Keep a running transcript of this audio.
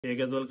Hey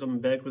guys, welcome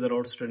back with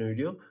another study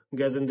video.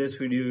 Guys, in this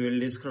video we will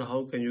discuss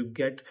how can you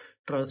get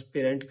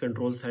transparent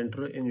control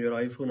center in your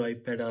iPhone,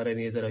 iPad or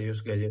any other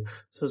iOS gadget.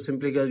 So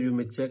simply guys, you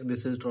may check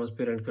this is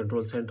transparent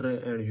control center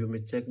and you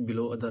may check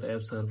below other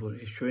apps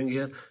are showing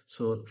here.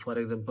 So for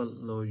example,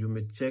 now you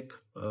may check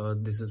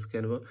this is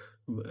Canva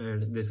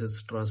and this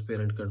is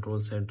transparent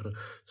control center.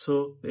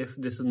 So if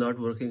this is not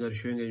working or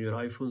showing in your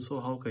iPhone, so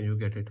how can you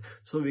get it?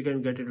 So we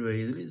can get it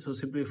very easily. So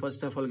simply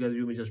first of all guys,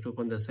 you may just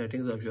open the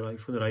settings of your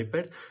iPhone or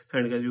iPad,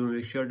 and guys you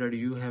make sure that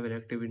you have an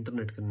active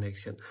internet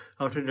connection.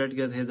 After that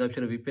guys, here's the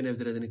option of VPN. If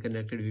there is any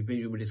connected VPN,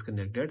 you may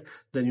disconnect that.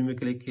 Then you may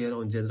click here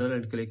on general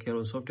and click here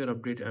on software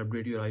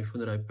update your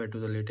iPhone or iPad to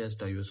the latest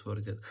iOS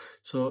version.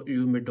 So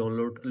you may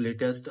download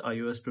latest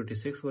iOS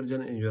 26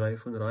 version in your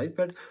iPhone or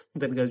iPad.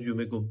 Then guys you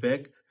may go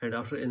back, and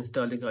after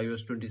installing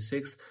iOS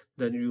 26,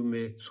 then you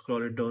may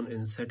scroll it down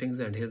in settings,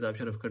 and here's the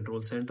option of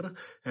control center,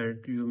 and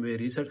you may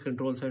reset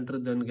control center.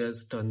 Then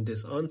guys turn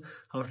this on.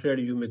 After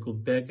that you may go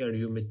back and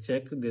you may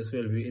check this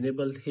will be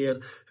enabled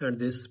here, and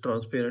this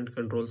transparent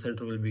control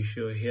center will be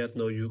shown here.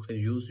 Now you can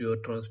use your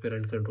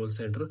transparent control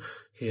center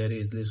here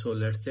easily. So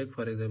let's check,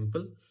 for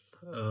example,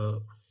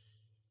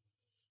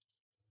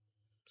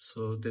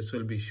 so this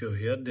will be shown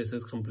here. This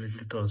is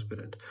completely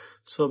transparent.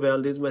 So by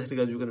all these methods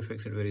guys, you can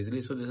fix it very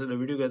easily. So this is the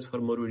video guys. For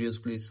more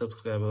videos please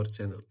subscribe our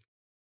channel.